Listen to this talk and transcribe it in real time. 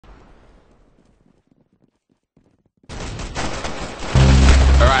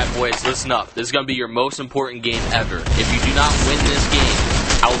boys, listen up. This is going to be your most important game ever. If you do not win this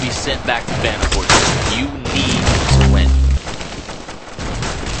game, I will be sent back to Phantom Fortress. You need to win.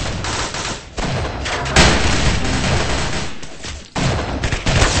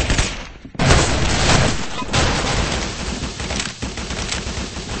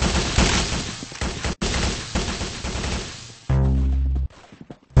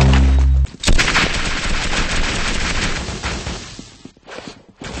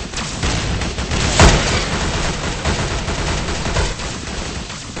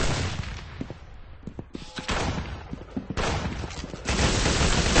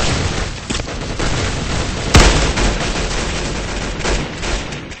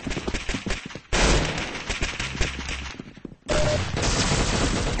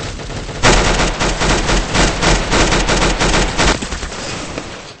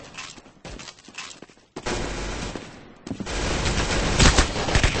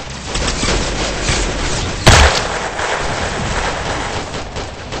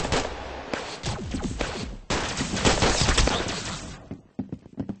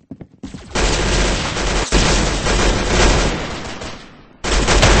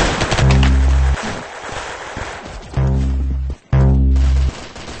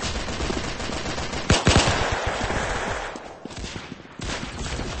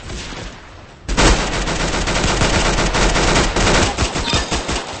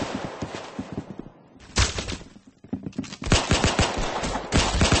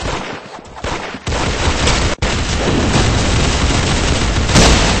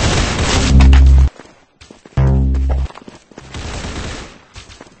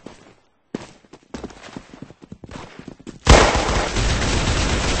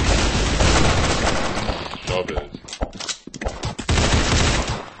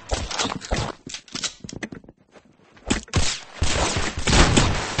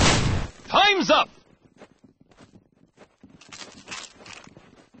 Time's up!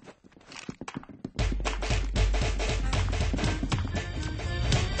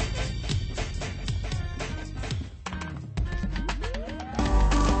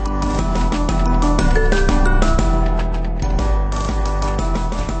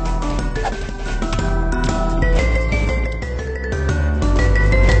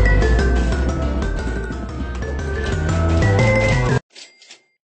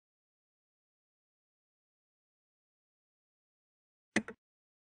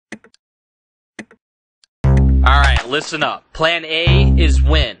 Alright, listen up. Plan A is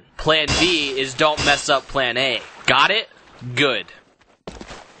win. Plan B is don't mess up Plan A. Got it? Good.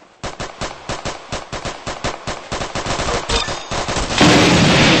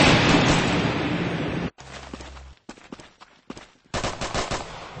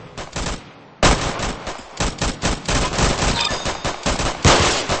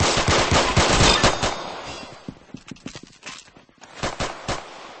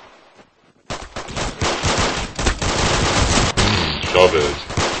 Love it.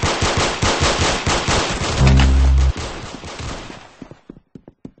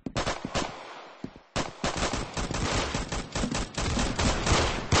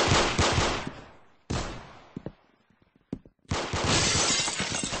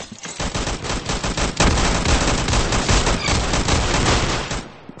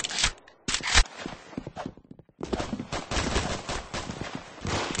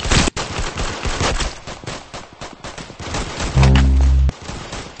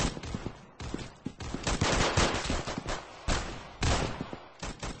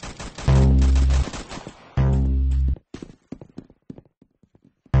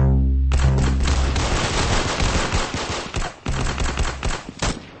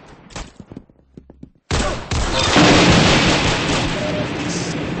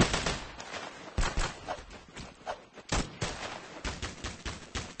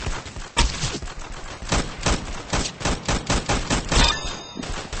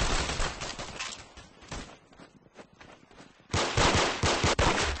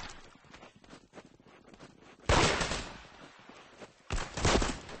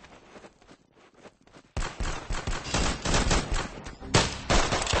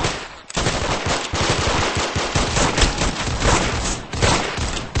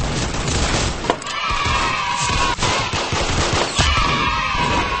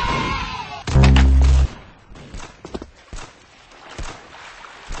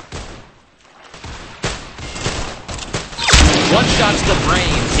 One shot to the brain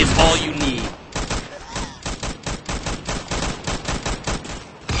is all you need.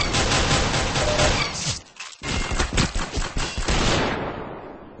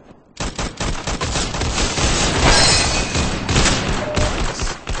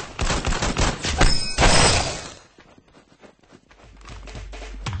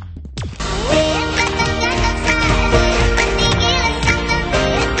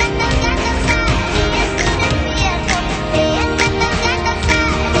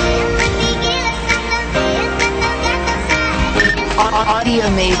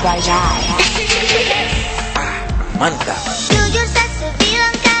 made by Jai. Mantap. Jujur tak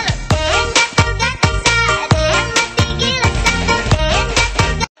sebilang kalau enggak tergata yang mesti gila enggak.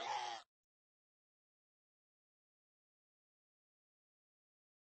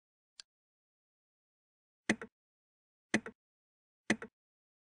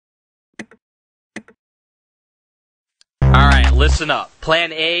 Alright, listen up.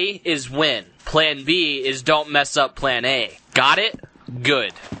 Plan A is win. Plan B is don't mess up Plan A. Got it?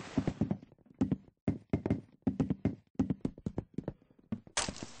 Good.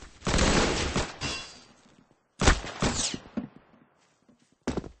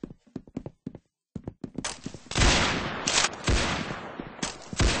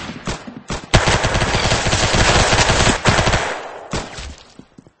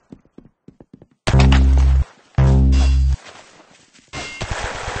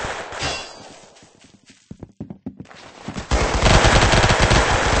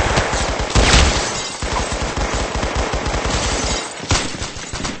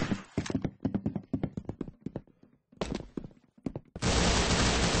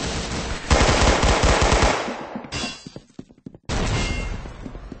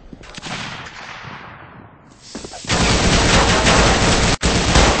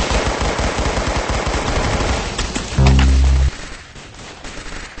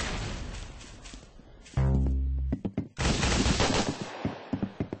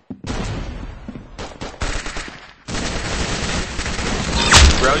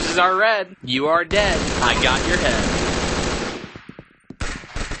 Roses are red. You are dead. I got your head.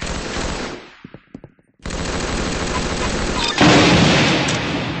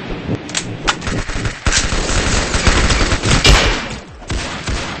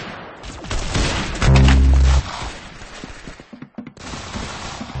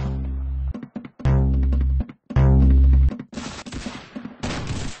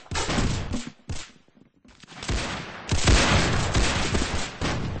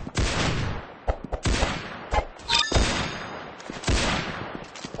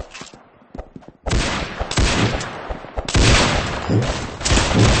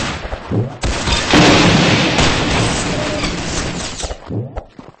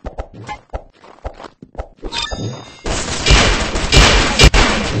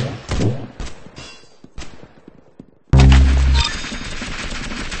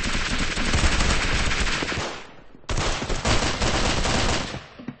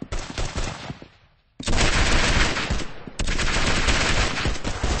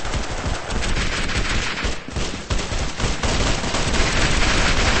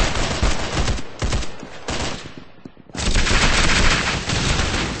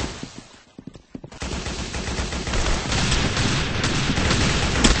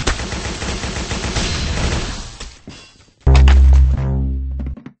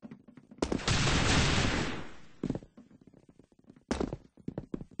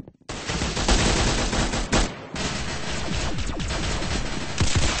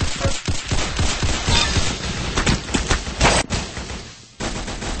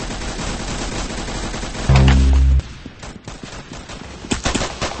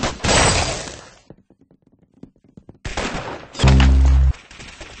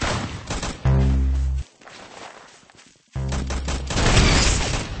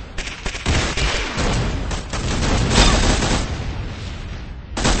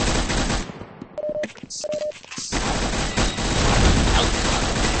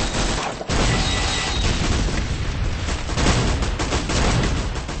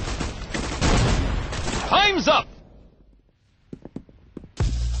 Time's up!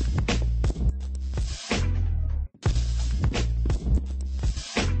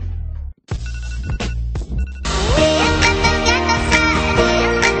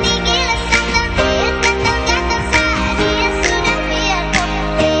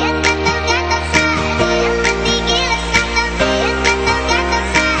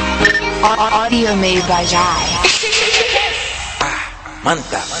 Audio made by Jai.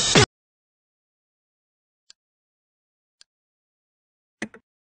 Mantap.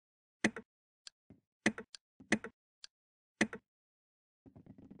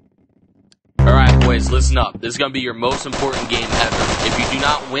 Alright, boys, listen up. This is going to be your most important game ever. If you do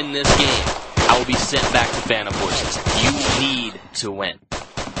not win this game, I will be sent back to Phantom Forces. You need to win.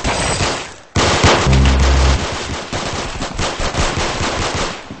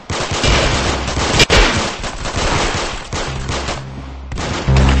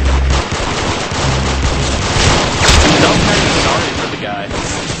 Sorry for the guy.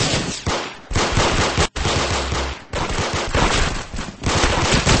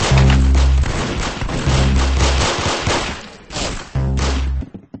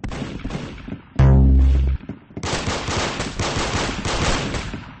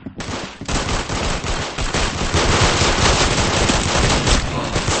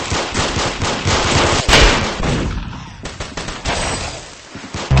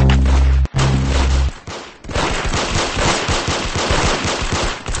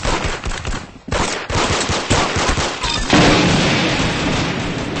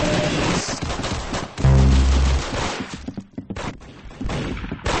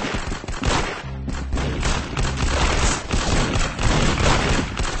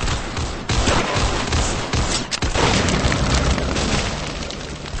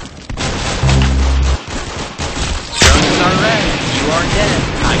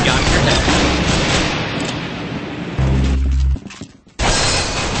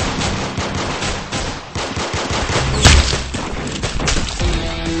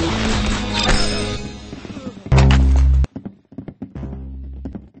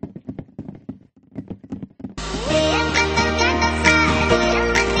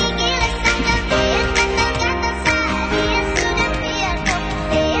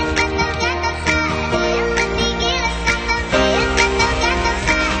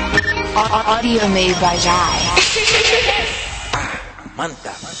 Audio made by Jai.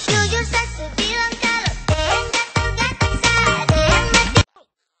 Mantap. Jujur saya bilang kalau enggak bisa ada yang mati.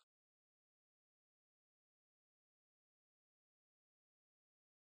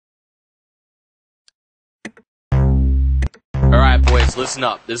 Alright, boys, listen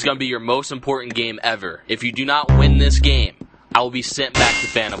up. This is going to be your most important game ever. If you do not win this game, I will be sent back to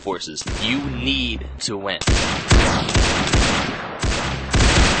Phantom Forces. You need to win.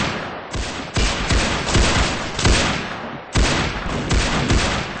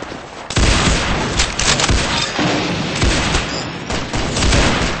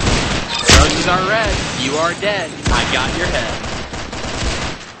 Roses are red. You are dead. I got your head.